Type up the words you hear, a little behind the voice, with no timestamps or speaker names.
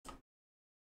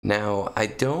Now, I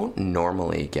don't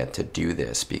normally get to do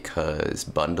this because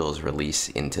bundles release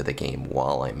into the game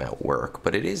while I'm at work,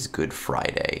 but it is Good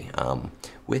Friday,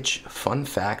 which, fun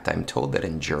fact, I'm told that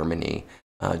in Germany,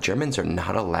 Germans are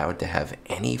not allowed to have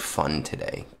any fun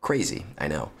today. Crazy, I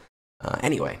know.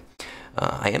 Anyway,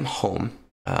 I am home.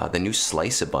 The new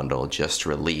Slicer bundle just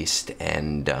released,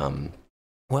 and,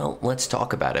 well, let's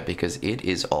talk about it because it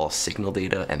is all signal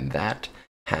data, and that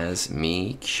has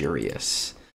me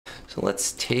curious. So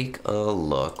let's take a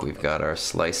look. We've got our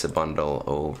Slicer bundle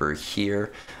over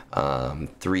here.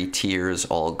 3 tiers,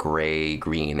 all gray,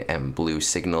 green, and blue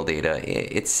signal data.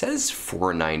 It says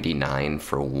 $4.99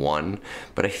 for one,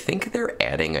 but I think they're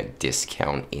adding a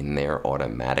discount in there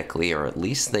automatically, or at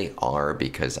least they are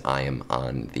because I am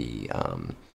on the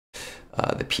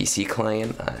PC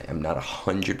client. I'm not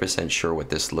 100% sure what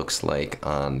this looks like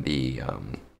on the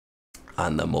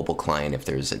mobile client, if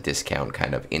there's a discount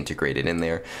kind of integrated in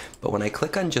there. But when I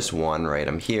click on just one, right,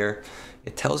 I'm here,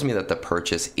 it tells me that the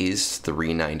purchase is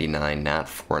 $3.99, not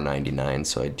 $4.99.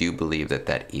 So I do believe that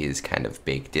that is kind of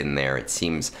baked in there. It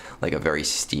seems like a very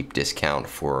steep discount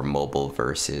for mobile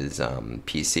versus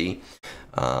PC.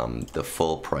 The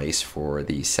full price for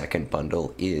the second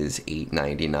bundle is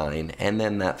 $8.99, and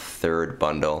then that third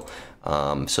bundle,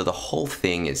 so the whole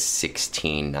thing is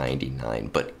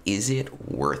 $16.99. But is it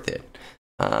worth it?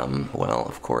 Well,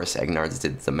 of course, Egnards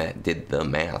did the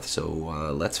math, so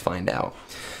let's find out.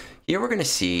 Here we're going to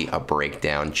see a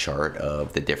breakdown chart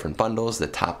of the different bundles, the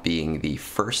top being the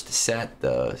first set,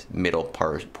 the middle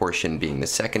portion being the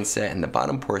second set, and the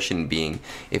bottom portion being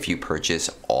if you purchase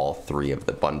all 3 of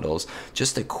the bundles.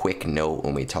 Just a quick note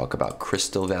when we talk about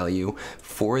crystal value,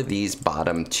 for these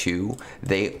bottom 2,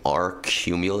 they are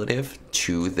cumulative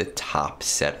to the top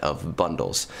set of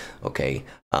bundles, okay?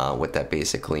 What that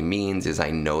basically means is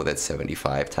I know that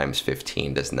 75 times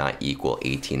 15 does not equal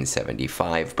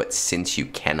 1875, but since you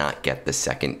cannot get the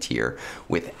second tier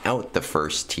without the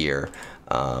first tier,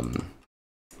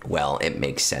 well, it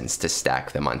makes sense to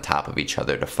stack them on top of each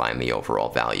other to find the overall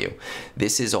value.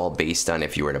 This is all based on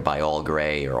if you were to buy all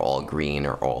gray or all green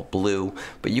or all blue,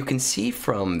 but you can see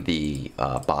from the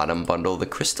bottom bundle, the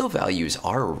crystal values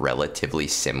are relatively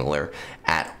similar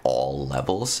at all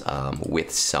levels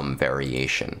with some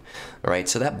variation. All right,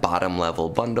 so that bottom level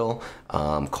bundle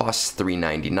costs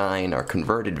 $3.99. Our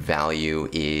converted value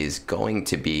is going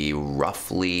to be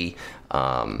roughly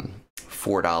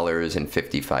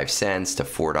 $4.55 to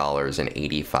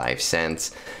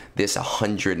 $4.85. This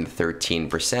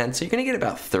 113%. So you're going to get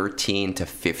about 13 to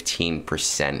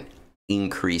 15%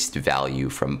 increased value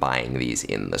from buying these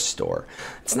in the store.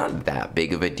 It's not that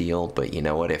big of a deal, but you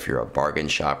know what? If you're a bargain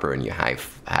shopper and you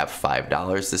have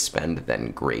 $5 to spend,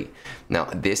 then great. Now,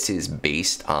 this is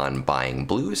based on buying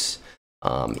blues.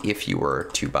 If you were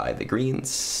to buy the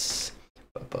greens,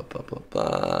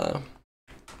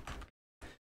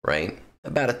 right?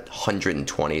 About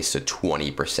 120 to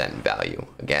 20% value.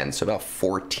 Again, so about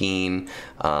 14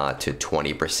 to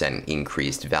 20%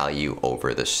 increased value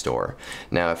over the store.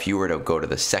 Now, if you were to go to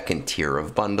the second tier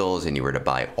of bundles and you were to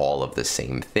buy all of the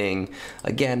same thing,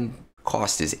 again,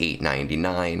 cost is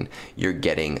 $8.99. You're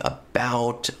getting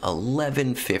about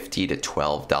 $11.50 to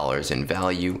 $12 in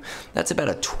value. That's about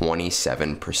a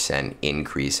 27%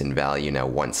 increase in value. Now,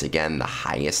 once again, the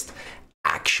highest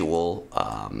actual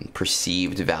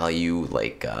perceived value,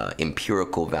 like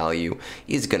empirical value,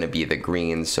 is going to be the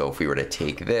green. So if we were to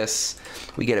take this,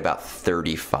 we get about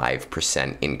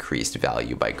 35% increased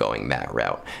value by going that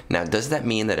route. Now, does that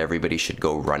mean that everybody should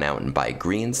go run out and buy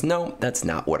greens? No, that's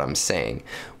not what I'm saying.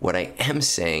 What I am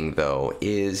saying, though,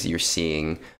 is you're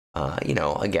seeing, you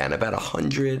know, again, about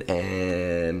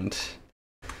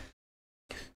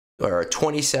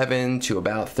 27 to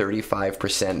about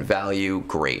 35% value.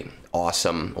 Great.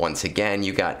 Awesome. Once again,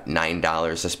 you got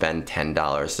 $9 to spend,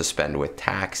 $10 to spend with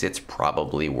tax. It's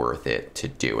probably worth it to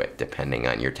do it, depending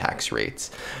on your tax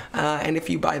rates. And if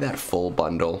you buy that full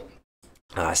bundle,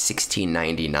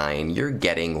 $16.99, you're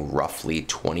getting roughly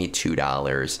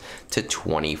 $22 to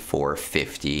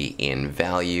 $24.50 in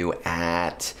value.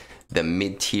 At the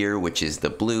mid-tier, which is the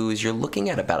blues, you're looking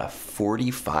at about a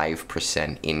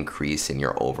 45% increase in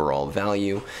your overall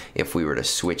value. If we were to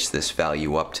switch this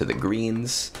value up to the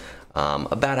greens,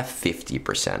 about a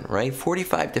 50%, right?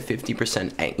 45 to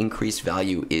 50% increased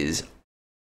value is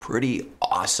pretty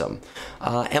awesome.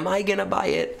 Am I gonna buy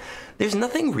it? There's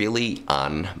nothing really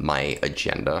on my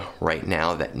agenda right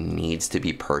now that needs to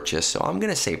be purchased, so I'm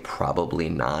gonna say probably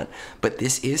not, but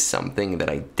this is something that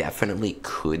I definitely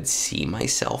could see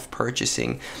myself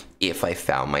purchasing if I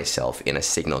found myself in a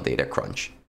signal data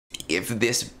crunch. If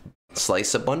this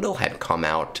Slicer bundle had come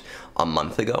out a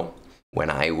month ago when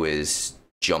I was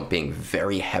jumping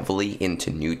very heavily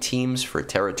into new teams for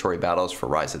territory battles for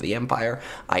Rise of the Empire,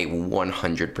 I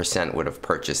 100% would have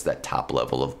purchased that top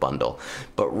level of bundle.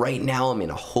 But right now I'm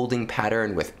in a holding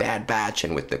pattern with Bad Batch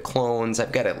and with the clones.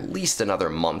 I've got at least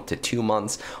another month to 2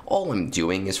 months. All I'm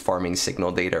doing is farming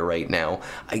signal data right now.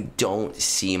 I don't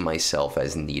see myself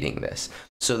as needing this.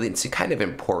 So it's kind of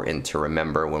important to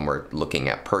remember when we're looking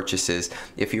at purchases,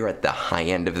 if you're at the high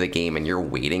end of the game and you're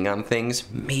waiting on things,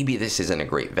 maybe this isn't a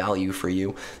great value for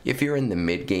you. If you're in the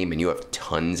mid game and you have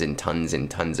tons and tons and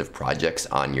tons of projects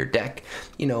on your deck,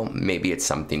 you know, maybe it's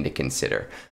something to consider.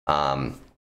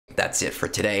 That's it for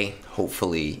today.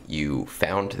 Hopefully you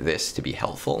found this to be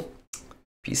helpful.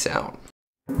 Peace out.